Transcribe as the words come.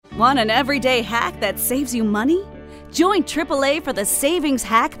Want an everyday hack that saves you money? Join AAA for the Savings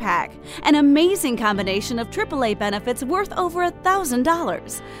Hack Pack, an amazing combination of AAA benefits worth over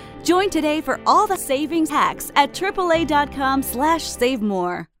 $1,000. Join today for all the savings hacks at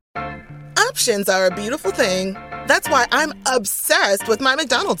AAA.com/save-more. Options are a beautiful thing. That's why I'm obsessed with my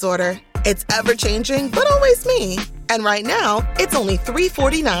McDonald's order. It's ever-changing, but always me. And right now, it's only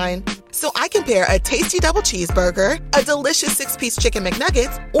 $3.49. So I can pair a tasty double cheeseburger, a delicious 6-piece chicken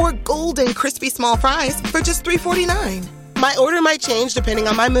McNuggets, or golden crispy small fries for just $3.49. My order might change depending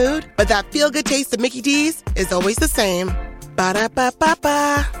on my mood, but that feel-good taste of Mickey D's is always the same.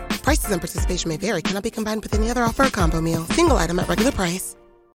 Ba-da-ba-ba-ba. Prices and participation may vary. Cannot be combined with any other offer or combo meal. Single item at regular price.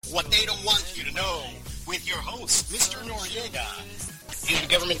 What they don't want you to know with your host, Mr. Noriega. Is the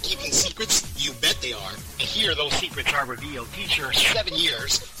government keeping secrets? You bet they are. And here those secrets are revealed. Teacher, 7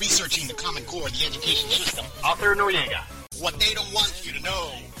 years researching the Common Core of the education system. Author Noriega. What they don't want you to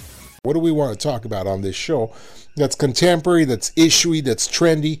know. What do we want to talk about on this show that's contemporary, that's issuey, that's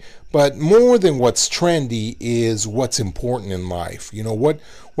trendy? But more than what's trendy is what's important in life. You know, what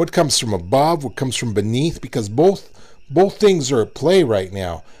comes from above, what comes from beneath, because both things are at play right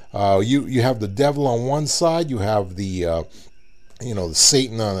now. You have the devil on one side, you have the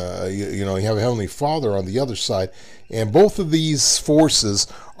Satan on you have Heavenly Father on the other side, and both of these forces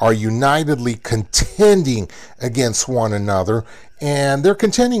are unitedly contending against one another, and they're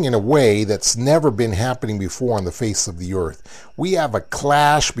contending in a way that's never been happening before on the face of the earth. We have a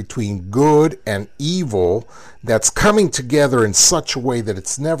clash between good and evil that's coming together in such a way that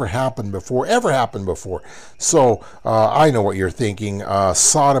it's never happened before. So I know what you're thinking.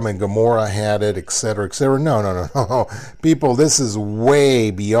 Sodom and Gomorrah had it, etc., etc. No. People, this is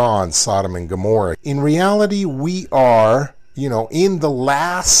way beyond Sodom and Gomorrah. In reality, we are, in the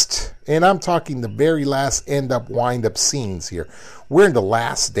last, and I'm talking the very last wind up scenes here. We're in the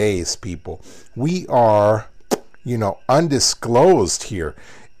last days, people. We are, undisclosed here.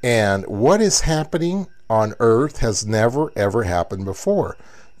 And what is happening on earth has never, ever happened before.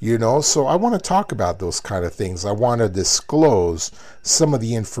 So I want to talk about those kind of things. I want to disclose some of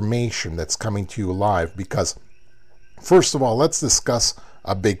the information that's coming to you live because, first of all, let's discuss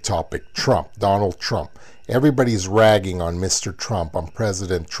a big topic, Donald Trump. Everybody's ragging on Mr. Trump, on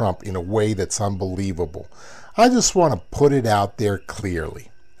President Trump in a way that's unbelievable. I just want to put it out there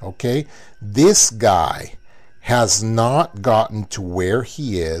clearly, okay? This guy has not gotten to where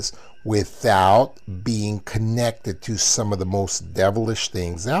he is without being connected to some of the most devilish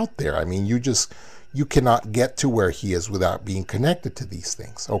things out there. I mean, you cannot get to where he is without being connected to these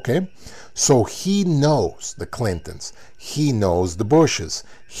things, okay? So he knows the Clintons. He knows the Bushes.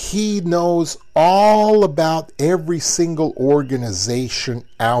 He knows all about every single organization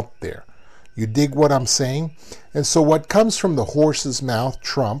out there. You dig what I'm saying? And so what comes from the horse's mouth,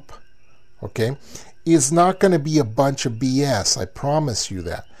 Trump, okay, is not going to be a bunch of BS. I promise you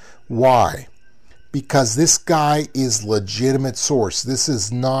that. Why? Because this guy is legitimate source. This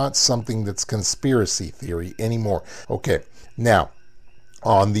is not something that's conspiracy theory anymore. Okay, now,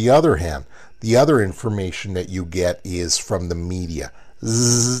 on the other hand, the other information that you get is from the media.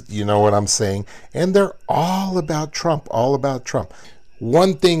 You know what I'm saying? And they're all about Trump,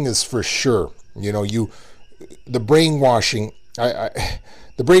 One thing is for sure, the brainwashing, the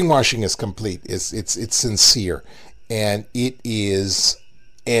brainwashing is complete. It's sincere, and it is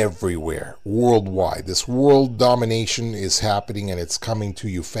everywhere, worldwide. This world domination is happening, and it's coming to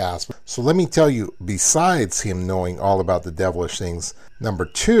you fast. So let me tell you, besides him knowing all about the devilish things, number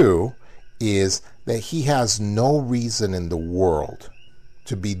two is that he has no reason in the world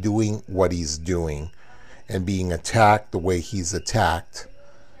to be doing what he's doing and being attacked the way he's attacked.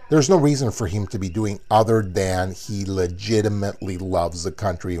 There's no reason for him to be doing other than he legitimately loves the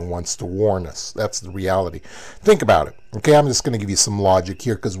country and wants to warn us. That's the reality. Think about it. Okay, I'm just going to give you some logic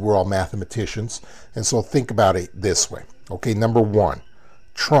here because we're all mathematicians. And so think about it this way. Okay, number one,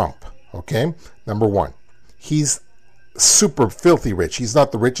 Trump. Okay, number one, he's super filthy rich. He's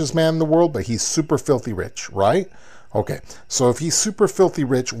not the richest man in the world, but he's super filthy rich, right? Okay, so if he's super filthy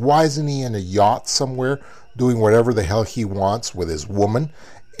rich, why isn't he in a yacht somewhere doing whatever the hell he wants with his woman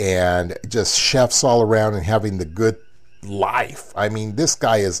and just chefs all around and having the good life? I mean, this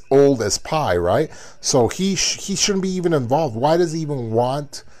guy is old as pie, right? So he shouldn't be even involved. Why does he even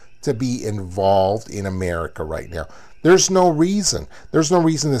want to be involved in America right now? There's no reason. There's no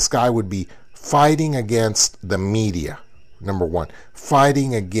reason this guy would be fighting against the media, number one,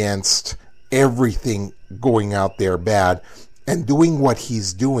 fighting against everything going out there bad and doing what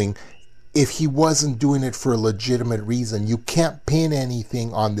he's doing if he wasn't doing it for a legitimate reason. You can't pin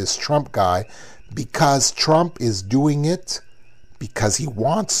anything on this Trump guy because Trump is doing it because he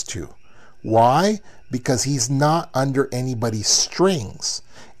wants to. Why? Because he's not under anybody's strings.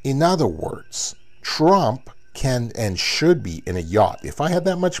 In other words, Trump can and should be in a yacht. If I had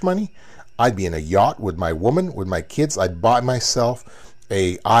that much money, I'd be in a yacht with my woman, with my kids. I'd buy myself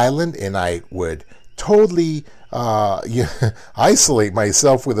a island, and I would totally isolate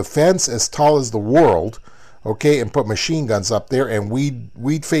myself with a fence as tall as the world, okay, and put machine guns up there, and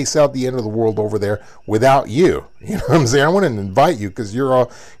we'd face out the end of the world over there without you. You know what I'm saying? I wouldn't invite you because you're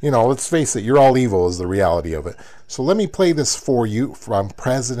all, let's face it, you're all evil is the reality of it. So let me play this for you from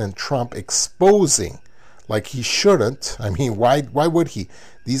President Trump exposing, like he shouldn't. I mean, why would he?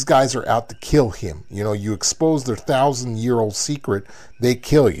 These guys are out to kill him. You expose their 1,000-year-old secret, they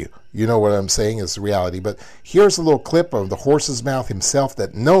kill you. You know what I'm saying is the reality. But here's a little clip of the horse's mouth himself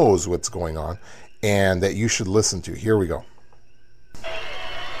that knows what's going on and that you should listen to. Here we go.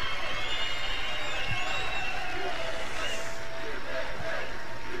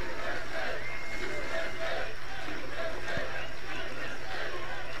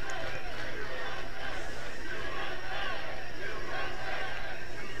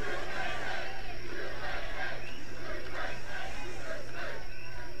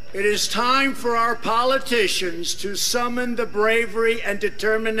 It is time for our politicians to summon the bravery and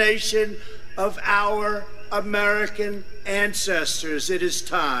determination of our American ancestors. It is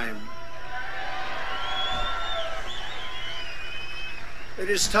time. It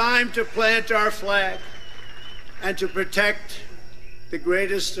is time to plant our flag and to protect the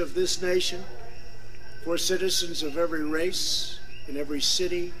greatest of this nation for citizens of every race, in every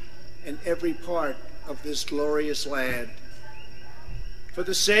city, and every part of this glorious land. For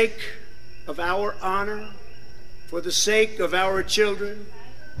the sake of our honor, for the sake of our children,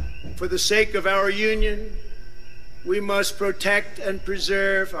 for the sake of our union, we must protect and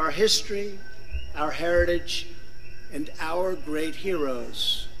preserve our history, our heritage, and our great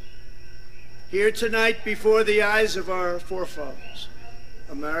heroes. Here tonight, before the eyes of our forefathers,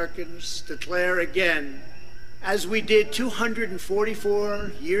 Americans declare again, as we did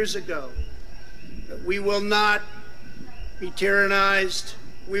 244 years ago, that we will not be tyrannized,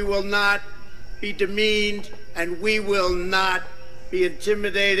 we will not be demeaned, and we will not be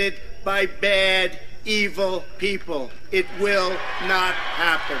intimidated by bad, evil people. It will not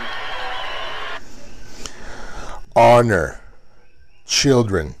happen. Honor,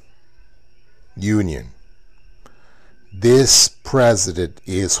 children, union. This president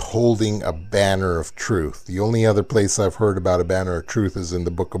is holding a banner of truth. The only other place I've heard about a banner of truth is in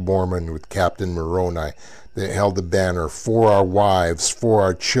the Book of Mormon with Captain Moroni, that held the banner for our wives, for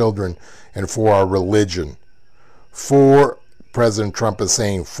our children, and for our religion. For, President Trump is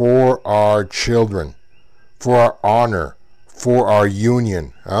saying, for our children, for our honor, for our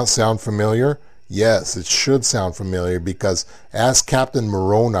union. Sound familiar? Yes, it should sound familiar, because as Captain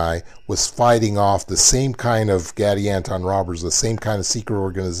Moroni was fighting off the same kind of Gadianton robbers, the same kind of secret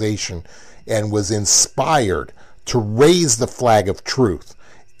organization, and was inspired to raise the flag of truth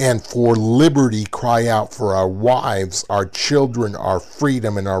and for liberty, cry out for our wives, our children, our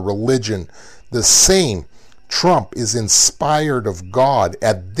freedom, and our religion. The same Trump is inspired of God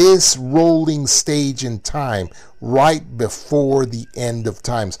at this rolling stage in time, right before the end of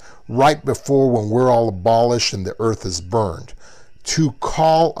times, right before when we're all abolished and the earth is burned, to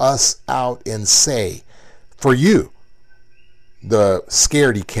call us out and say, for you, the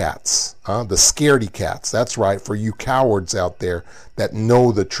scaredy cats, that's right, for you cowards out there that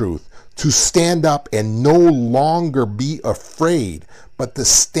know the truth, to stand up and no longer be afraid, but to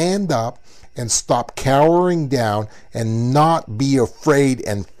stand up and stop cowering down and not be afraid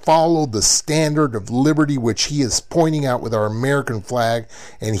and follow the standard of liberty which he is pointing out with our American flag.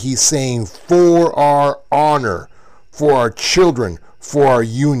 And he's saying, for our honor, for our children, for our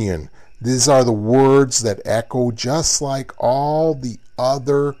union. These are the words that echo just like all the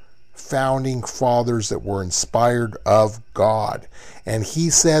other founding fathers that were inspired of God. And he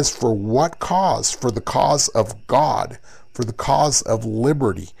says, for what cause? For the cause of God, for the cause of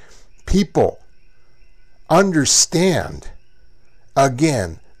liberty. People, understand,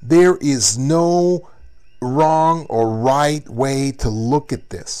 again, there is no wrong or right way to look at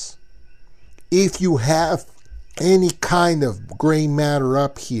this. If you have any kind of gray matter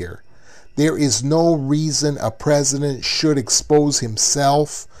up here, there is no reason a president should expose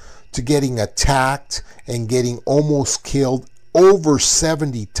himself to getting attacked and getting almost killed over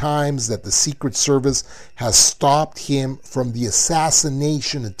 70 times that the Secret Service has stopped him from the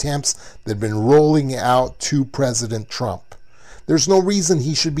assassination attempts that have been rolling out to President Trump. There's no reason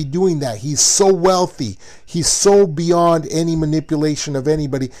he should be doing that. He's so wealthy. He's so beyond any manipulation of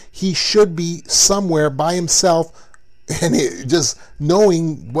anybody. He should be somewhere by himself And just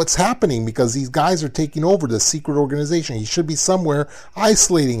knowing what's happening, because these guys are taking over the secret organization. He should be somewhere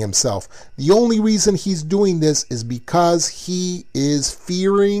isolating himself. The only reason he's doing this is because he is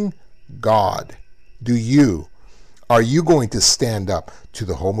fearing God. Are you going to stand up to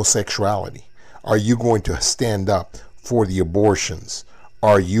the homosexuality? Are you going to stand up for the abortions?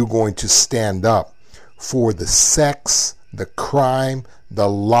 Are you going to stand up for the sex, the crime, the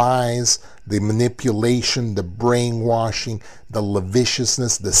lies, the manipulation, the brainwashing, the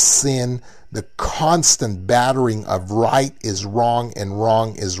lasciviousness, the sin, the constant battering of right is wrong and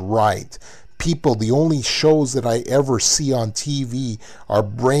wrong is right? People, the only shows that I ever see on TV are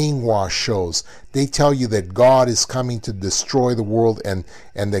brainwash shows. They tell you that God is coming to destroy the world and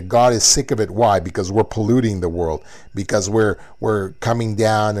that God is sick of it. Why? Because we're polluting the world. Because we're coming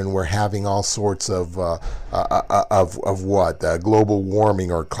down and we're having all sorts of global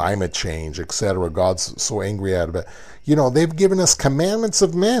warming or climate change, etc. God's so angry at it. You know, they've given us commandments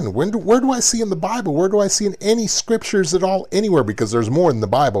of men. Where do I see in the Bible? Where do I see in any scriptures at all? Anywhere, because there's more in the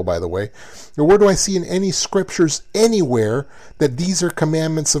Bible, by the way. Where do I see in any scriptures anywhere that these are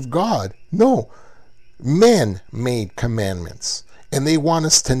commandments of God? No. Men made commandments. And they want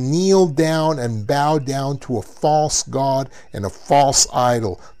us to kneel down and bow down to a false god and a false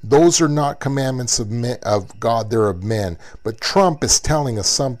idol. Those are not commandments of God, they're of men. But Trump is telling us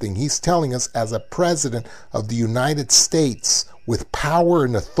something. He's telling us, as a president of the United States with power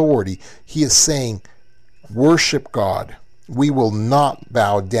and authority, he is saying, worship God. We will not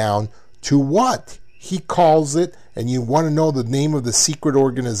bow down to what? He calls it, and you want to know the name of the secret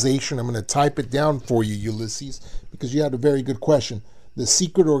organization? I'm going to type it down for you, Ulysses, because you had a very good question. The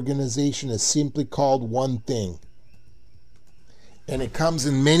secret organization is simply called one thing. And it comes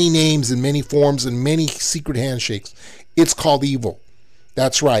in many names, in many forms, and many secret handshakes. It's called evil.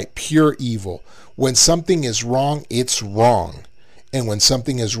 That's right, pure evil. When something is wrong, it's wrong. And when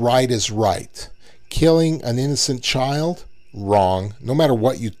something is right. Killing an innocent child, wrong. No matter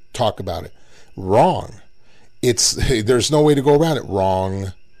what you talk about it, wrong. There's no way to go around it.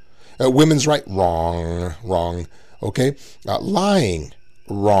 Wrong. Women's right, wrong. Okay, lying,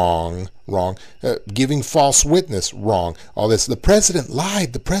 wrong. Giving false witness, wrong. All this. The president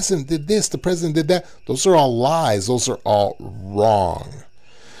lied. The president did this. The president did that. Those are all lies. Those are all wrong.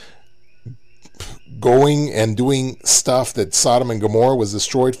 Going and doing stuff that Sodom and Gomorrah was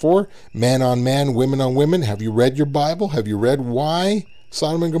destroyed for, man on man, women on women. Have you read your Bible? Have you read why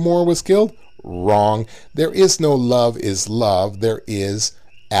Sodom and Gomorrah was killed? Wrong. There is no love is love. There is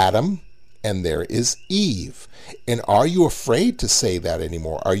Adam and there is Eve. And are you afraid to say that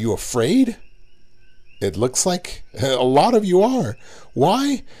anymore? Are you afraid? It looks like a lot of you are.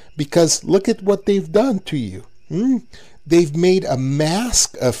 Why? Because look at what they've done to you. They've made a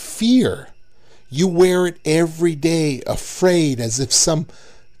mask of fear. You wear it every day, afraid, as if some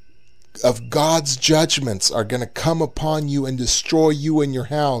of God's judgments are going to come upon you and destroy you and your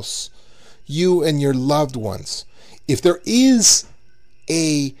house, you and your loved ones. If there is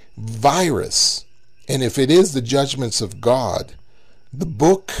a virus, and if it is the judgments of God, the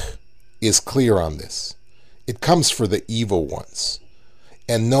book is clear on this. It comes for the evil ones.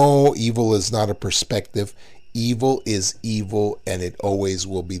 And no, evil is not a perspective. Evil is evil, and it always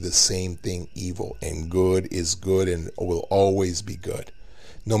will be the same thing, evil. And good is good and will always be good.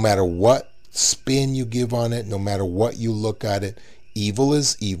 No matter what spin you give on it, no matter what you look at it, evil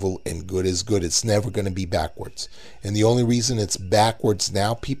is evil and good is good. It's never going to be backwards. And the only reason it's backwards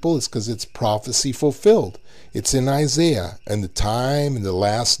now, people, is because it's prophecy fulfilled. It's in Isaiah, and the time in the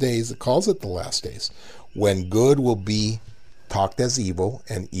last days, it calls it the last days, when good will be talked as evil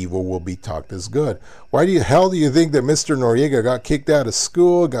and evil will be talked as good. Why do you think that Mr. Noriega got kicked out of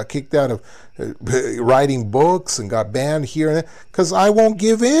school, got kicked out of writing books, and got banned here and there? Because I won't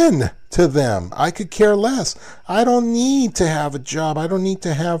give in to them. I could care less. I don't need to have a job. I don't need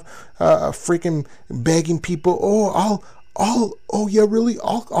to have freaking begging people. I'll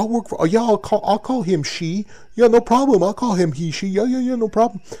work for. I'll call him she. Yeah, no problem. I'll call him he, she. Yeah, no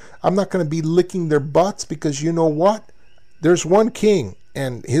problem. I'm not going to be licking their butts, because you know what? There's one king,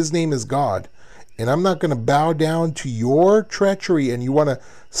 and his name is God. And I'm not going to bow down to your treachery, and you want to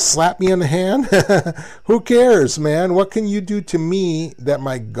slap me on the hand? Who cares, man? What can you do to me that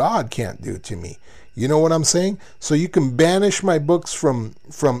my God can't do to me? You know what I'm saying? So you can banish my books from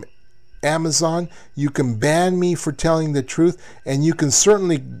Amazon. You can ban me for telling the truth, and you can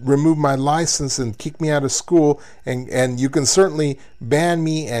certainly remove my license and kick me out of school, and you can certainly ban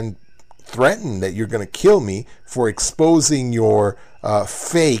me and threaten that you're going to kill me for exposing your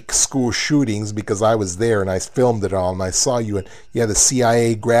fake school shootings, because I was there and I filmed it all and I saw you, and the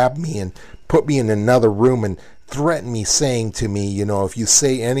CIA grabbed me and put me in another room and threaten me saying to me, you know, if you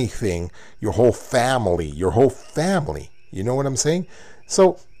say anything, your whole family, you know what I'm saying?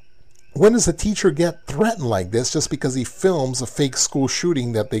 So when does a teacher get threatened like this just because he films a fake school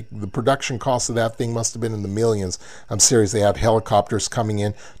shooting that the production cost of that thing must have been in the millions? I'm serious. They had helicopters coming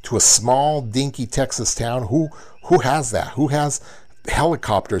in to a small, dinky Texas town. Who has that? Who has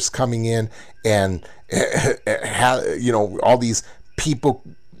helicopters coming in and, you know, all these people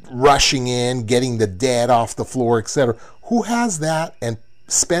rushing in, getting the dead off the floor, etc.? Who has that and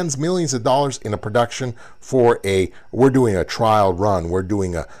spends millions of dollars in a production for we're doing a trial run, we're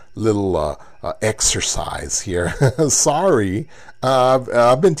doing a little exercise here? Sorry,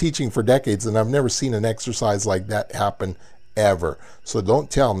 I've been teaching for decades and I've never seen an exercise like that happen ever. So don't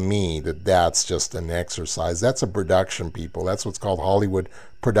tell me that that's just an exercise. That's a production, people. That's what's called Hollywood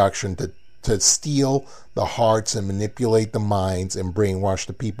production, to steal the hearts and manipulate the minds and brainwash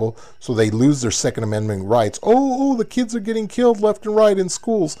the people so they lose their Second Amendment rights. Oh, the kids are getting killed left and right in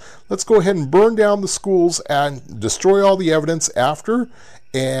schools. Let's go ahead and burn down the schools and destroy all the evidence after,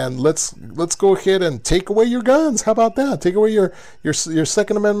 and let's go ahead and take away your guns. How about that? Take away your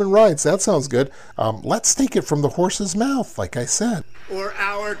Second Amendment rights. That sounds good. Let's take it from the horse's mouth, like I said. Or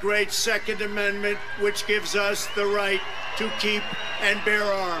our great Second Amendment, which gives us the right to keep and bear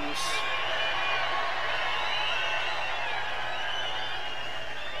arms.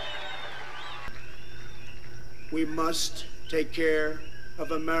 We must take care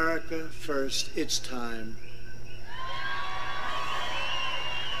of America first. It's time.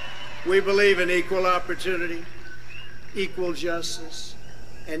 We believe in equal opportunity, equal justice,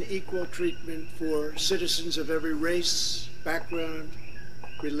 and equal treatment for citizens of every race, background,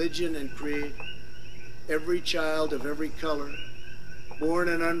 religion, and creed. Every child of every color, born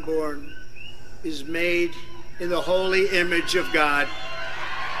and unborn, is made in the holy image of God.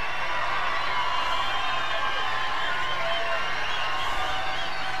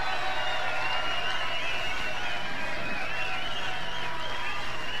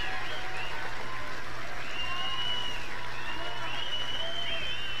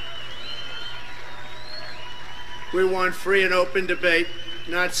 We want free and open debate,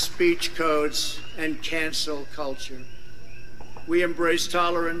 not speech codes and cancel culture. We embrace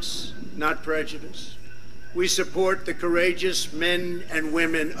tolerance, not prejudice. We support the courageous men and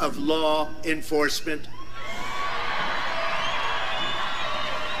women of law enforcement.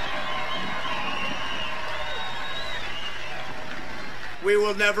 We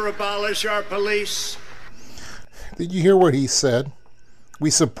will never abolish our police. Did you hear what he said? We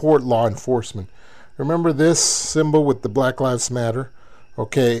support law enforcement. Remember this symbol with the Black Lives Matter?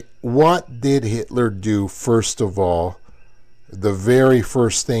 Okay, what did Hitler do first of all? The very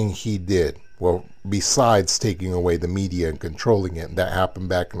first thing he did, well, besides taking away the media and controlling it, and that happened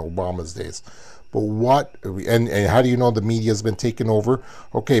back in Obama's days. But what, and how do you know the media has been taken over?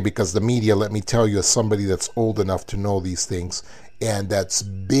 Okay, because the media, let me tell you, as somebody that's old enough to know these things, and that's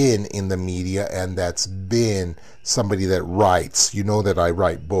been in the media, and that's been somebody that writes. You know that I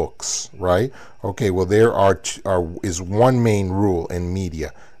write books, right? Okay, well, there is one main rule in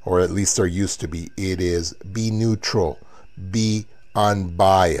media, or at least there used to be. It is be neutral, be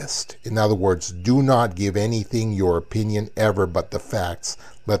unbiased. In other words, do not give anything your opinion ever but the facts.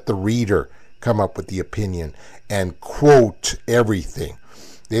 Let the reader come up with the opinion and quote everything.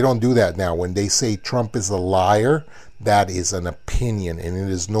 They don't do that now. When they say Trump is a liar, that is an opinion and it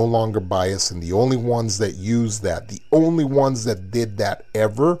is no longer biased. And the only ones that use that, the only ones that did that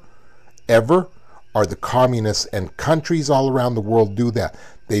ever, are the communists, and countries all around the world do that.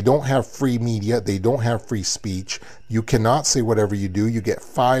 They don't have free media. They don't have free speech. You cannot say whatever you do. You get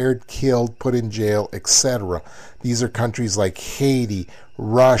fired, killed, put in jail, etc. These are countries like Haiti,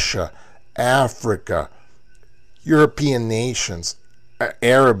 Russia, Africa, European nations,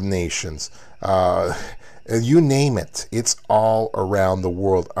 Arab nations, you name it. It's all around the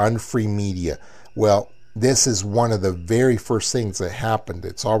world. Unfree media. Well, this is one of the very first things that happened.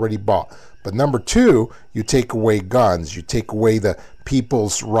 It's already bought. But number two, you take away guns. You take away the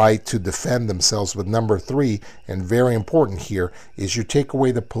people's right to defend themselves. But number three, and very important here, is you take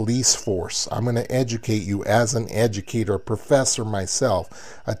away the police force. I'm going to educate you as an educator, a professor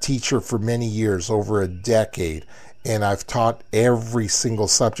myself, a teacher for many years, over a decade. And I've taught every single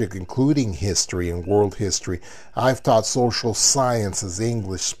subject, including history and world history. I've taught social sciences,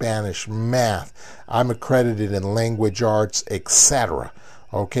 English, Spanish, math. I'm accredited in language arts, etc.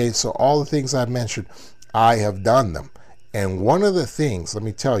 Okay, so all the things I've mentioned, I have done them. And one of the things, let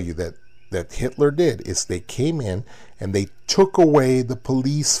me tell you, that Hitler did is they came in and they took away the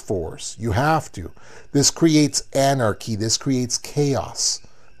police force. You have to. This creates anarchy. This creates chaos.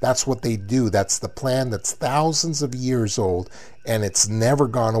 That's what they do. That's the plan that's thousands of years old, and it's never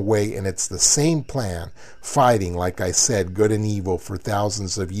gone away, and it's the same plan, fighting, like I said, good and evil for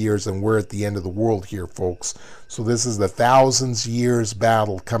thousands of years, and we're at the end of the world here, folks. So this is the thousands years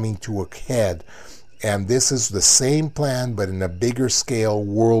battle coming to a head. And this is the same plan, but in a bigger scale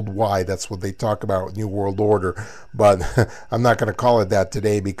worldwide. That's what they talk about with New World Order. But I'm not going to call it that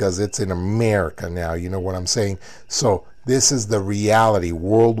today because it's in America now. You know what I'm saying? So this is the reality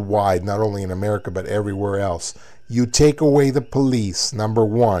worldwide, not only in America, but everywhere else. You take away the police, number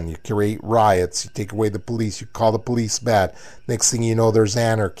one. You create riots. You take away the police. You call the police bad. Next thing you know, there's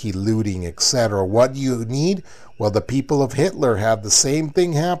anarchy, looting, etc. What do you need? Well, the people of Hitler had the same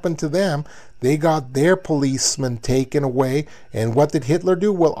thing happen to them. They got their policemen taken away. And what did Hitler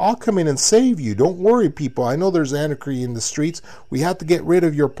do? Well, I'll come in and save you. Don't worry, people. I know there's anarchy in the streets. We have to get rid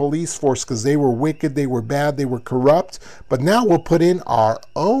of your police force because they were wicked, they were bad, they were corrupt. But now we'll put in our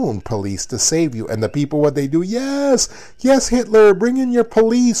own police to save you. And the people, what they do? Yes, yes, Hitler, bring in your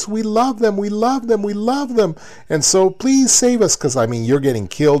police. We love them, we love them, we love them. And so please save us because, I mean, you're getting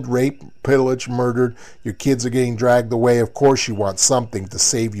killed, raped, pillaged, murdered. Your kids are getting dragged away. Of course you want something to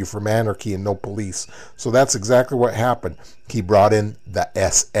save you from anarchy and no police. So that's exactly what happened. He brought in the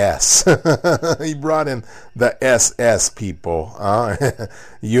SS. He brought in the SS, people.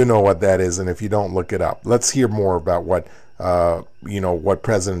 You know what that is, and if you don't, look it up. Let's hear more about what what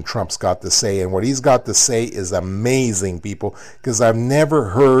President Trump's got to say. And what he's got to say is amazing, people, because I've never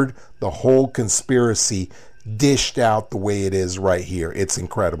heard the whole conspiracy dished out the way it is right here. It's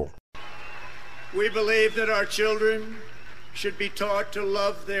incredible. We believe that our children should be taught to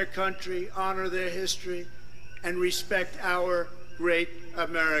love their country, honor their history, and respect our great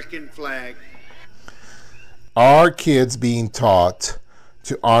American flag. Our kids being taught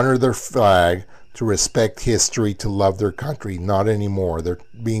to honor their flag, to respect history, to love their country. Not anymore. They're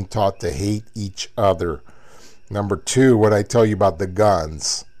being taught to hate each other. Number two, what I tell you about the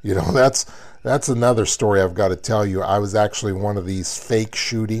guns. You know, that's another story I've got to tell you. I was actually one of these fake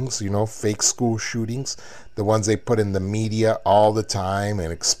shootings, fake school shootings, the ones they put in the media all the time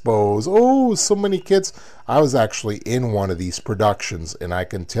and expose. Oh, so many kids. I was actually in one of these productions, and I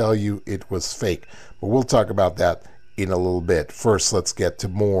can tell you it was fake. But we'll talk about that in a little bit. First, let's get to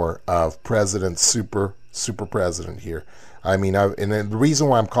more of President Super President here. I mean, and the reason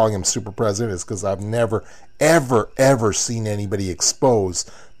why I'm calling him Super President is because I've never, ever seen anybody expose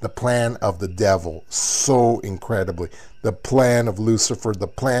the plan of the devil so incredibly. The plan of Lucifer, the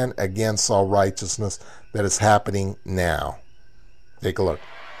plan against all righteousness that is happening now. Take a look.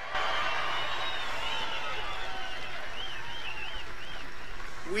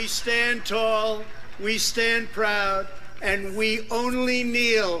 We stand tall, we stand proud, and we only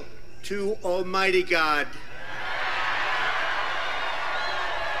kneel to Almighty God.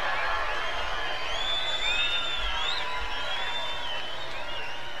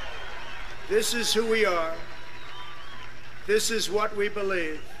 This is who we are. This is what we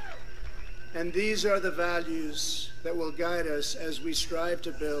believe. And these are the values that will guide us as we strive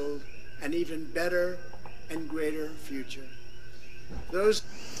to build an even better and greater future.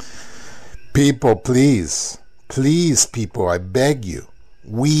 People, please, people, I beg you,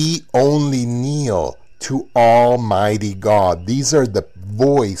 we only kneel to Almighty God. These are the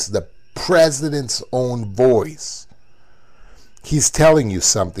voice, the president's own voice. He's telling you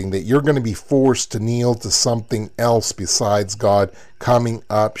something, that you're going to be forced to kneel to something else besides God coming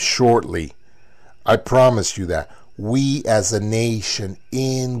up shortly. I promise you that. We as a nation,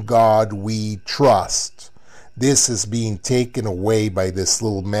 in God we trust. This is being taken away by this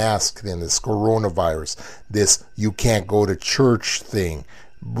little mask thing, this coronavirus, this you can't go to church thing,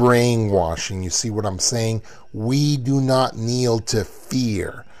 brainwashing. You see what I'm saying? We do not kneel to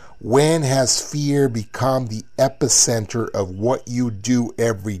fear. When has fear become the epicenter of what you do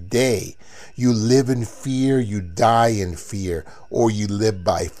every day? You live in fear, you die in fear, or you live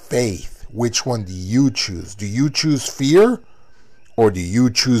by faith. Which one do you choose? Do you choose fear, or do you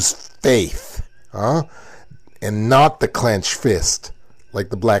choose faith? And not the clenched fist,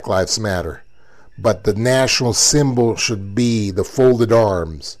 like the Black Lives Matter. But the national symbol should be the folded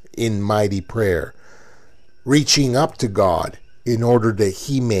arms in mighty prayer, reaching up to God in order that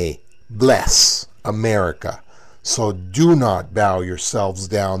He may bless America. So do not bow yourselves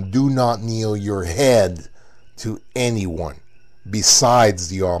down. Do not kneel your head to anyone besides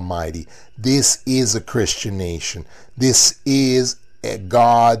the Almighty. This is a Christian nation. This is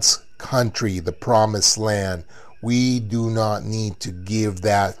God's country, the promised land. We do not need to give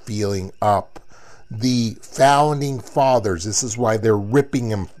that feeling up. The founding fathers, this is why they're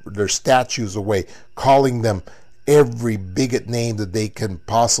ripping their statues away, calling them every bigot name that they can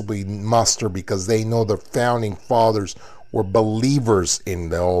possibly muster, because they know the founding fathers were believers in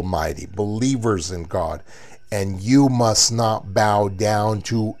the Almighty, believers in God. And you must not bow down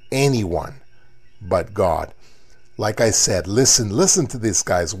to anyone but God. Like I said, listen to this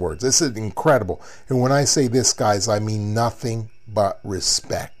guy's words. This is incredible. And when I say this, guys, I mean nothing but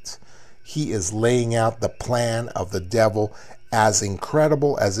respect. He is laying out the plan of the devil as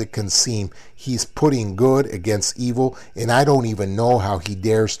incredible as it can seem. He's putting good against evil, and I don't even know how he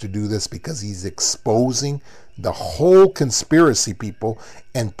dares to do this, because he's exposing the whole conspiracy, people,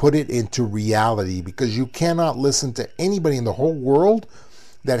 and put it into reality, because you cannot listen to anybody in the whole world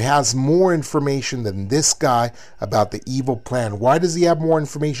that has more information than this guy about the evil plan. Why does he have more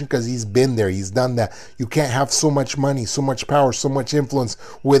information? Because he's been there. He's done that. You can't have so much money, so much power, so much influence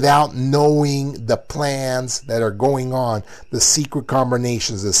without knowing the plans that are going on, the secret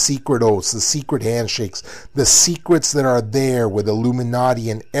combinations, the secret oaths, the secret handshakes, the secrets that are there with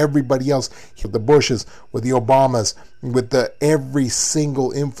Illuminati and everybody else, with the Bushes, with the Obamas, with the every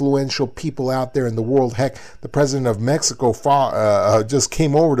single influential people out there in the world. Heck, the president of Mexico just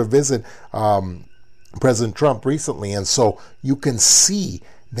came over to visit President Trump recently, and so you can see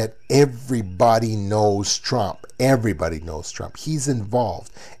that everybody knows Trump. Everybody knows Trump. He's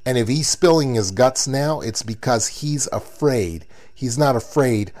involved, and if he's spilling his guts now, it's because he's afraid. He's not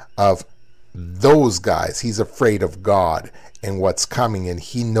afraid of those guys. He's afraid of God and what's coming, and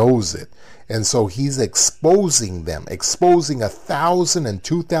he knows it. And so he's exposing them, exposing 1,000 and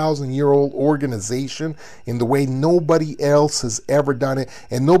 2,000-year-old organization in the way nobody else has ever done it.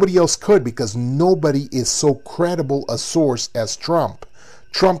 And nobody else could, because nobody is so credible a source as Trump.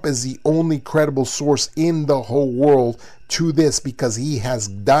 Trump is the only credible source in the whole world to this, because he has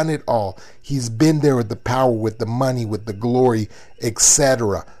done it all. He's been there with the power, with the money, with the glory,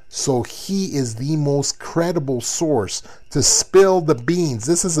 etc. So he is the most credible source to spill the beans.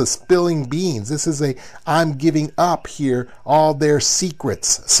 This is a spilling beans. This is a, I'm giving up here all their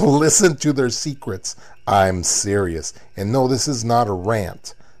secrets. So listen to their secrets. I'm serious. And no, this is not a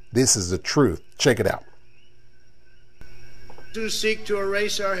rant. This is the truth. Check it out. To seek to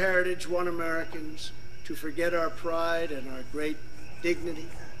erase our heritage, want Americans to forget our pride and our great dignity,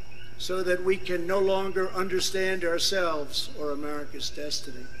 so that we can no longer understand ourselves or America's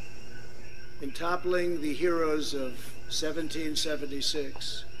destiny. In toppling the heroes of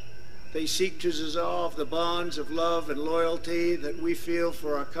 1776, they seek to dissolve the bonds of love and loyalty that we feel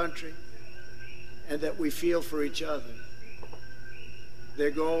for our country and that we feel for each other. Their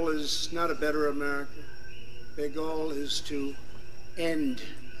goal is not a better America. Their goal is to end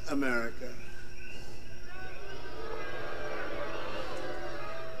America.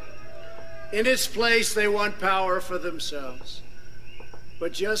 In its place, they want power for themselves.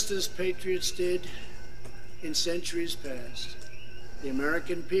 But just as patriots did in centuries past, the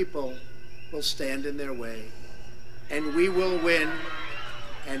American people will stand in their way, and we will win,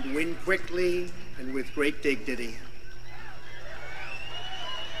 and win quickly and with great dignity.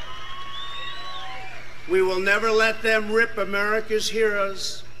 We will never let them rip America's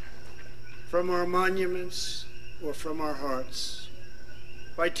heroes from our monuments or from our hearts.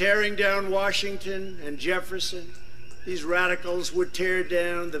 By tearing down Washington and Jefferson, these radicals would tear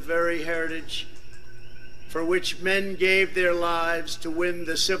down the very heritage for which men gave their lives to win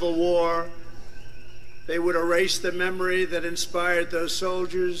the Civil War. They would erase the memory that inspired those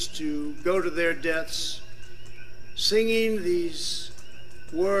soldiers to go to their deaths, singing these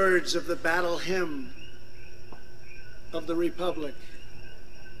words of the battle hymn of the Republic.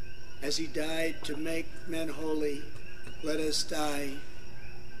 As he died to make men holy, let us die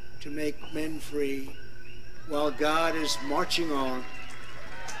to make men free, while God is marching on.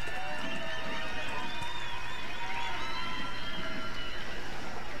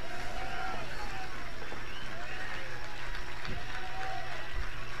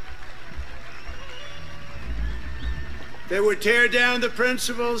 They would tear down the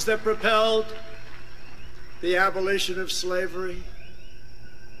principles that propelled the abolition of slavery,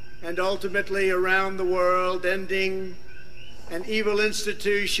 and ultimately around the world ending an evil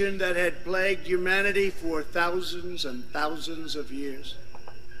institution that had plagued humanity for thousands and thousands of years.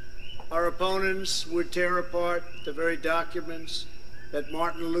 Our opponents would tear apart the very documents that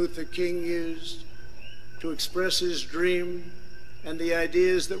Martin Luther King used to express his dream and the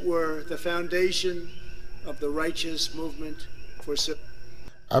ideas that were the foundation of the righteous movement for civil.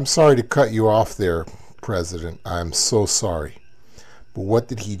 I'm sorry to cut you off there, President. I'm so sorry. But what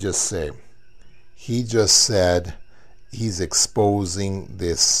did he just say? He just said he's exposing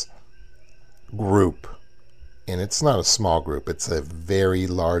this group and it's not a small group, it's a very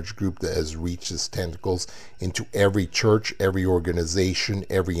large group that has reached its tentacles into every church, every organization,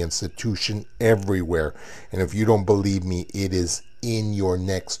 every institution, everywhere. And if you don't believe me, it is in your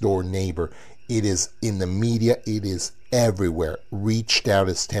next door neighbor. It is in the media. It is everywhere. Reached out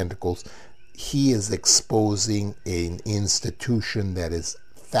its tentacles. He is exposing an institution that is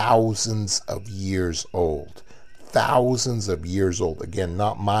thousands of years old. Thousands of years old. Again,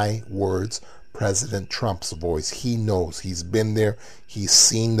 not my words, President Trump's voice. He knows. He's been there. He's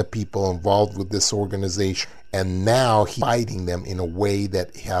seen the people involved with this organization. And now he's fighting them in a way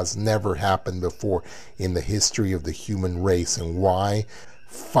that has never happened before in the history of the human race. And why?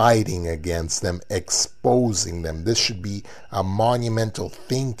 Fighting against them, exposing them. This should be a monumental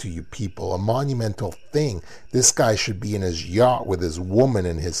thing to you people, a monumental thing. This guy should be in his yacht with his woman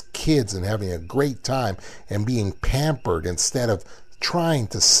and his kids and having a great time and being pampered instead of trying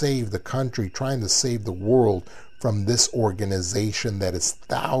to save the country, trying to save the world from this organization that is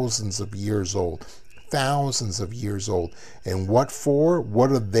thousands of years old. Thousands of years old. And what for? What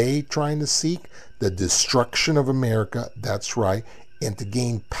are they trying to seek? The destruction of America. That's right. And to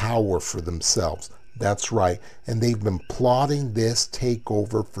gain power for themselves. That's right. And they've been plotting this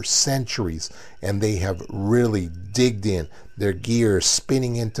takeover for centuries. And they have really digged in. Their gears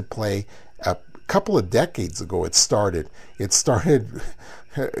spinning into play. A couple of decades ago it started. It started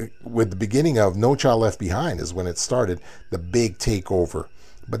with the beginning of No Child Left Behind is when it started. The big takeover.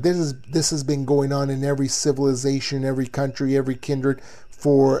 But this has been going on in every civilization, every country, every kindred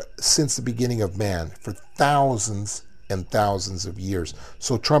since the beginning of man. For thousands and thousands of years.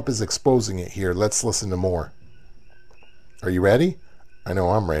 So Trump is exposing it here. Let's listen to more. Are you ready? I know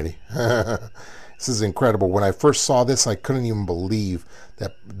I'm ready. This is incredible. When I first saw this, I couldn't even believe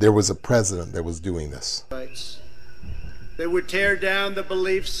that there was a president that was doing this. They would tear down the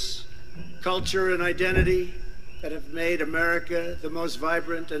beliefs, culture, and identity that have made America the most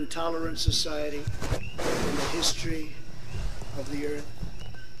vibrant and tolerant society in the history of the earth.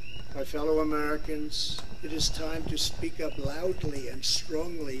 My fellow Americans, it is time to speak up loudly and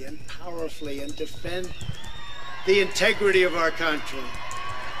strongly and powerfully and defend the integrity of our country.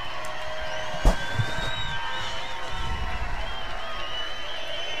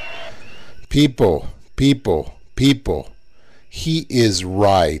 People. He is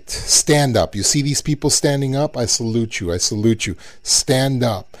right. Stand up. You see these people standing up? I salute you. I salute you. Stand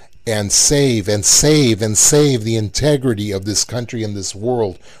up and save and save and save the integrity of this country and this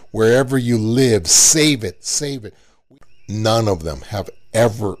world. Wherever you live, save it. Save it. None of them have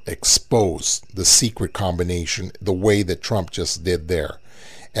ever exposed the secret combination the way that Trump just did there.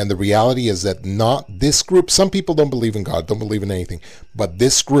 And the reality is that not this group, some people don't believe in God, don't believe in anything, but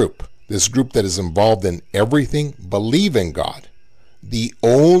this group that is involved in everything, believe in God. The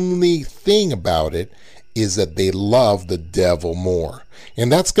only thing about it is that they love the devil more.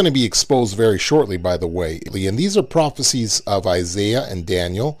 And that's going to be exposed very shortly, by the way. And these are prophecies of Isaiah and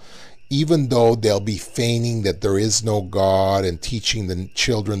Daniel, even though they'll be feigning that there is no God and teaching the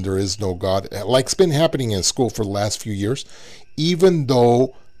children there is no God, like it's been happening in school for the last few years, even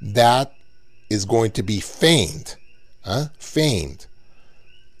though that is going to be feigned,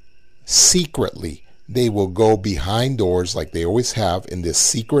 secretly, they will go behind doors like they always have in this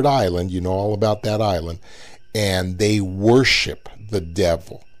secret island. You know all about that island. And they worship the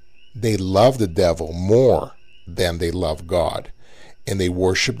devil. They love the devil more than they love God. And they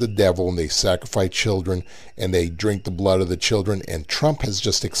worship the devil and they sacrifice children and they drink the blood of the children. And Trump has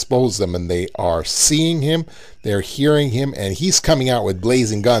just exposed them and they are seeing him. They're hearing him and he's coming out with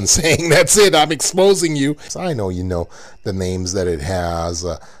blazing guns saying, that's it, I'm exposing you. So I know you know the names that it has,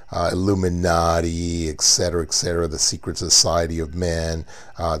 Illuminati, etc., the Secret Society of Men,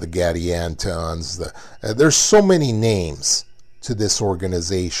 the Gadiantons. There's so many names to this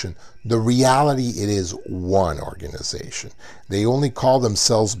organization. The reality, it is one organization. They only call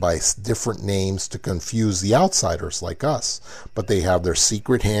themselves by different names to confuse the outsiders like us. But they have their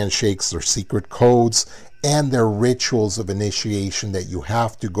secret handshakes, their secret codes, and their rituals of initiation that you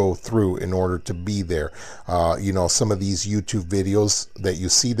have to go through in order to be there. Some of these YouTube videos that you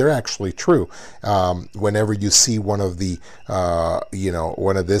see, they're actually true. Whenever you see one of the,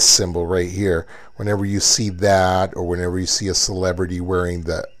 one of this symbol right here, whenever you see that, or whenever you see a celebrity wearing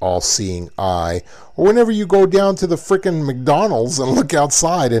the all-seeing eye, or whenever you go down to the frickin' McDonald's and look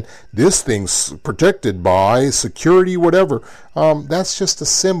outside and this thing's protected by security, whatever, that's just a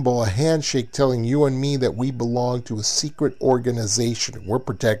symbol, a handshake telling you and me that we belong to a secret organization. We're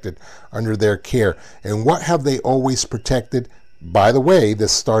protected under their care. And what have they always protected? By the way,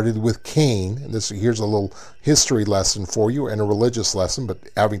 this started with Cain. And here's a little history lesson for you, and a religious lesson, but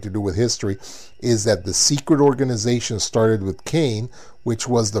having to do with history, is that the secret organization started with Cain, which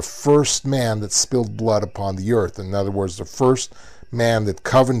was the first man that spilled blood upon the earth. In other words, the first man that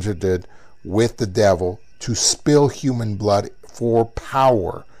covenanted with the devil to spill human blood for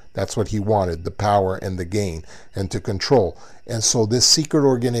power. That's what he wanted, the power and the gain, and to control. And so this secret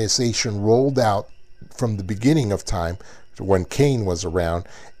organization rolled out from the beginning of time, when Cain was around,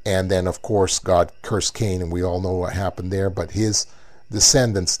 and then of course God cursed Cain, and we all know what happened there, but his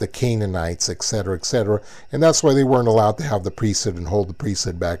descendants, the Canaanites, etc., etc., and that's why they weren't allowed to have the priesthood and hold the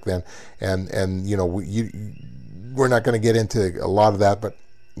priesthood back then. And you know, we're not going to get into a lot of that, but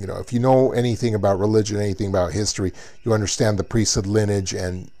you know, if you know anything about religion, anything about history, you understand the priesthood lineage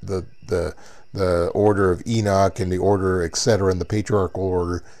and the order of Enoch and the order, etc., and the patriarchal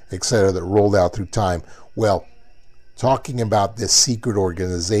order, etc., that rolled out through time. Well, talking about this secret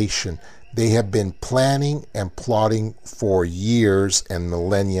organization, they have been planning and plotting for years and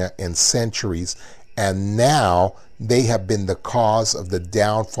millennia and centuries, and now they have been the cause of the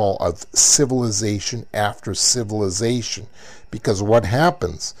downfall of civilization after civilization. Because what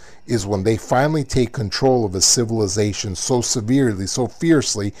happens is when they finally take control of a civilization so severely, so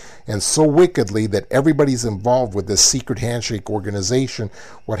fiercely, and so wickedly that everybody's involved with this secret handshake organization,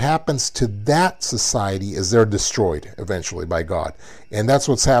 what happens to that society is they're destroyed eventually by God. And that's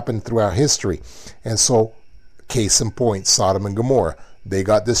what's happened throughout history. And so, case in point, Sodom and Gomorrah. They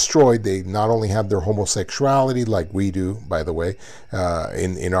got destroyed. They not only had their homosexuality, like we do, by the way,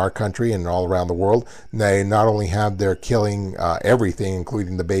 in our country and all around the world. They not only had their killing everything,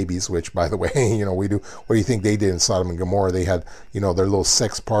 including the babies, which, by the way, you know, we do. What do you think they did in Sodom and Gomorrah? They had, you know, their little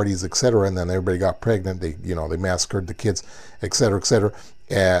sex parties, etc., and then everybody got pregnant. They, you know, they massacred the kids, etc., etc.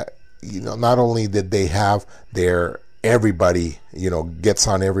 You know, not only did they have their everybody, you know, gets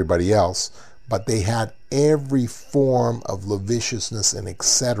on everybody else, but they had every form of lasciviousness and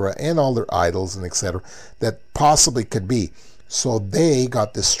etc., and all their idols and etc. that possibly could be. So they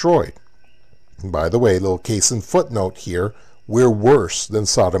got destroyed. And by the way, little case and footnote here, we're worse than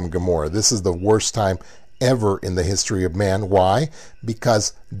Sodom and Gomorrah. This is the worst time ever in the history of man. Why?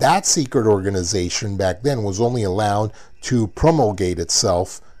 Because that secret organization back then was only allowed to promulgate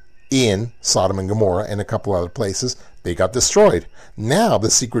itself in Sodom and Gomorrah and a couple other places. They got destroyed. Now the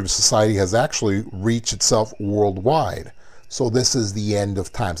secret society has actually reached itself worldwide. So this is the end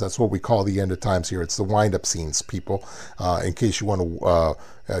of times. That's what we call the end of times here. It's the wind-up scenes, people, in case you want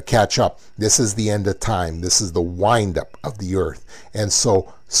to catch up. This is the end of time. This is the wind-up of the earth. And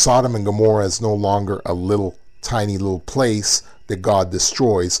so Sodom and Gomorrah is no longer a little tiny little place that God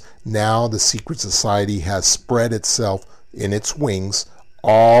destroys. Now the secret society has spread itself in its wings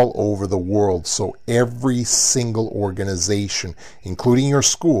all over the world. So every single organization, including your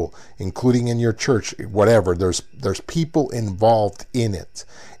school, including in your church, whatever, there's people involved in it,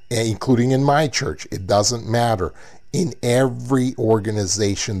 including in my church. It doesn't matter. In every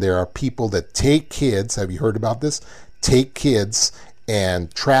organization, there are people that take kids. Have you heard about this? Take kids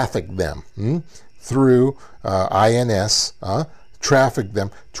and traffic them through INS, traffic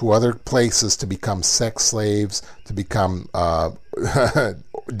them to other places to become sex slaves, to become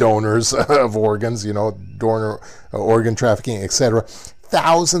donors of organs, you know, donor organ trafficking, etc.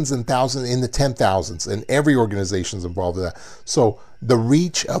 Thousands and thousands, in the 10,000s, and every organization is involved in that. So the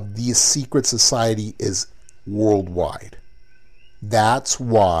reach of these secret society is worldwide. That's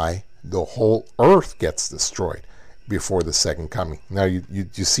why the whole earth gets destroyed before the second coming. Now you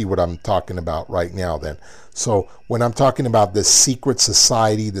see what I'm talking about right now then. So when I'm talking about this secret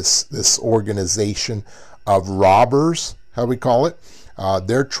society, this organization of robbers, how we call it,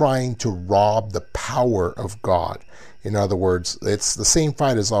 they're trying to rob the power of God. In other words, it's the same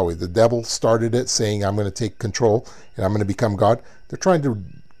fight as always. The devil started it saying, I'm going to take control and I'm going to become God. They're trying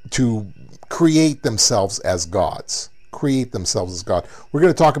to create themselves as gods. Create themselves as God. We're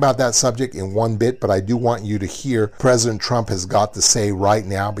going to talk about that subject in one bit, but I do want you to hear President Trump has got to say right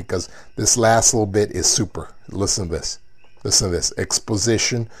now, because this last little bit is super. Listen to this. Listen to this.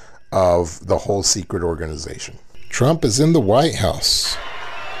 Exposition of the whole secret organization. Trump is in the White House.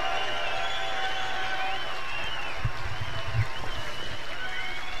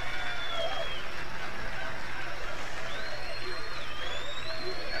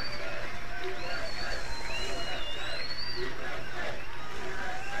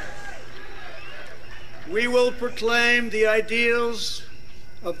 We will proclaim the ideals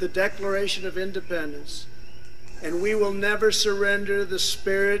of the Declaration of Independence, and we will never surrender the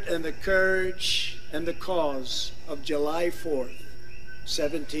spirit and the courage and the cause of July 4th,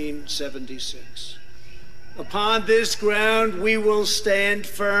 1776. Upon this ground, we will stand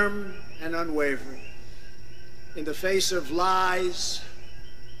firm and unwavering. In the face of lies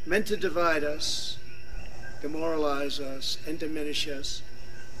meant to divide us, demoralize us, and diminish us,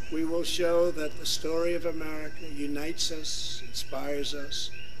 we will show that the story of America unites us, inspires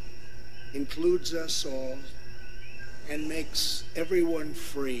us, includes us all, and makes everyone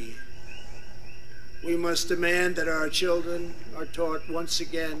free. We must demand that our children are taught once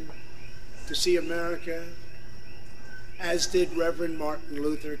again to see America as did Reverend Martin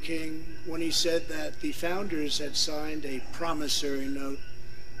Luther King when he said that the founders had signed a promissory note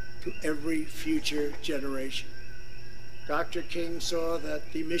to every future generation. Dr. King saw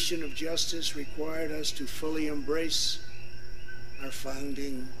that the mission of justice required us to fully embrace our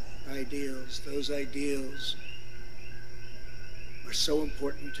founding ideals. Those ideals are so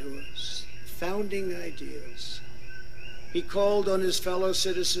important to us. Founding ideals. He called on his fellow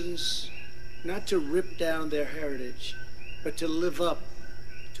citizens not to rip down their heritage, but to live up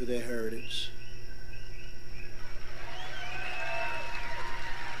to their heritage.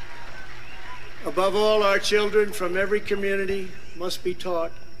 Above all, our children from every community must be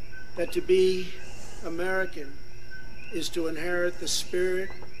taught that to be American is to inherit the spirit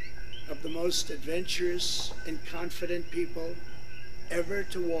of the most adventurous and confident people ever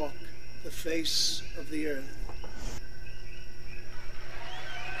to walk the face of the earth.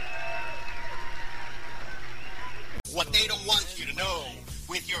 What they don't want you to know,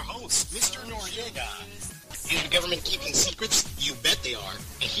 with your host, Mr. Noriega. Is the government keeping secrets? You bet they are.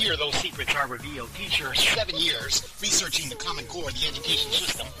 And here those secrets are revealed. Teacher, 7 years researching the Common Core of the education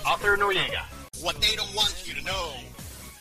system. Author Noriega. What they don't want you to know,